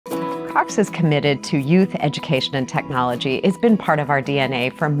Cox is committed to youth education and technology. It's been part of our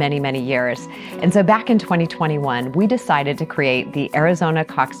DNA for many, many years. And so back in 2021, we decided to create the Arizona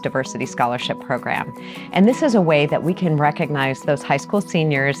Cox Diversity Scholarship Program. And this is a way that we can recognize those high school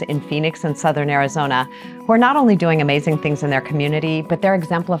seniors in Phoenix and Southern Arizona who are not only doing amazing things in their community, but they're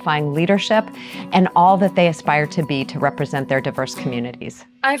exemplifying leadership and all that they aspire to be to represent their diverse communities.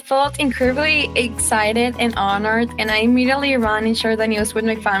 I felt incredibly excited and honored, and I immediately ran and shared the news with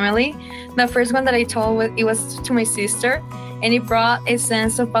my family. The first one that I told was to my sister, and it brought a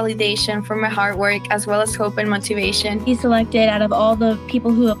sense of validation for my hard work as well as hope and motivation. He's selected out of all the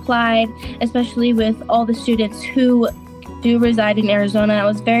people who applied, especially with all the students who do reside in Arizona. I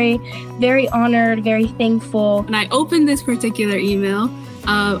was very, very honored, very thankful. When I opened this particular email,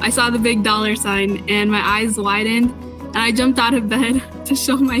 I saw the big $sign and my eyes widened. And I jumped out of bed to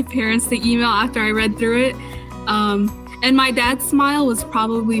show my parents the email after I read through it. And my dad's smile was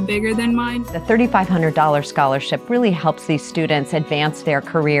probably bigger than mine. The $3,500 scholarship really helps these students advance their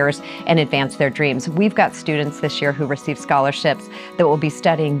careers and advance their dreams. We've got students this year who receive scholarships that will be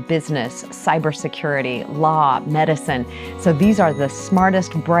studying business, cybersecurity, law, medicine. So these are the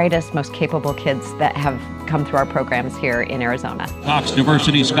smartest, brightest, most capable kids that have come through our programs here in Arizona. Cox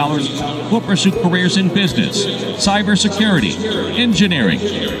Diversity Scholars will pursue careers in business, cybersecurity, engineering,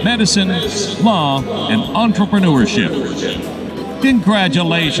 medicine, law, and entrepreneurship.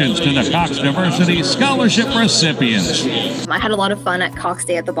 Congratulations to the Cox Diversity Scholarship recipients. I had a lot of fun at Cox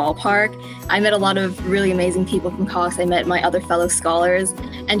Day at the ballpark. I met a lot of really amazing people from Cox. I met my other fellow scholars,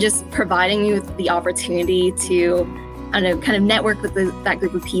 and just providing me with the opportunity to kind of network with that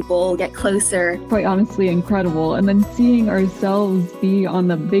group of people, get closer. Quite honestly incredible. And then seeing ourselves be on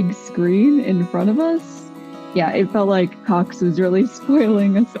the big screen in front of us, yeah, it felt like Cox was really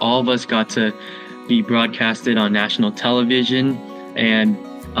spoiling us. All of us got to be broadcasted on national television, and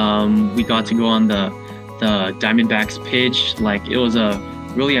we got to go on the Diamondbacks pitch. Like, it was a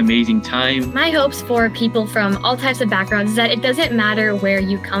really amazing time. My hopes for people from all types of backgrounds is that it doesn't matter where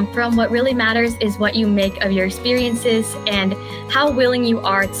you come from. What really matters is what you make of your experiences and how willing you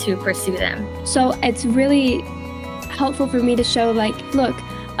are to pursue them. So it's really helpful for me to show, like, look,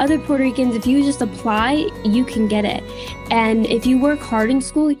 other Puerto Ricans, if you just apply, you can get it. And if you work hard in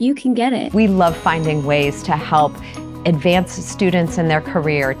school, you can get it. We love finding ways to help advance students in their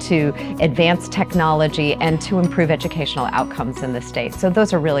career, to advance technology, and to improve educational outcomes in the state. So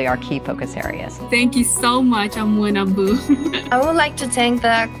those are really our key focus areas. Thank you so much, Abu. I would like to thank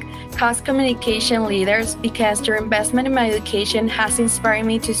the Cox communication leaders because their investment in my education has inspired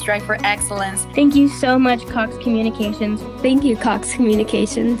me to strive for excellence. Thank you so much, Cox Communications. Thank you, Cox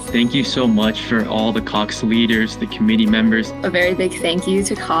Communications. Thank you so much for all the Cox leaders, the committee members. A very big thank you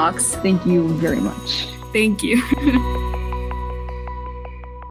to Cox. Thank you very much. Thank you.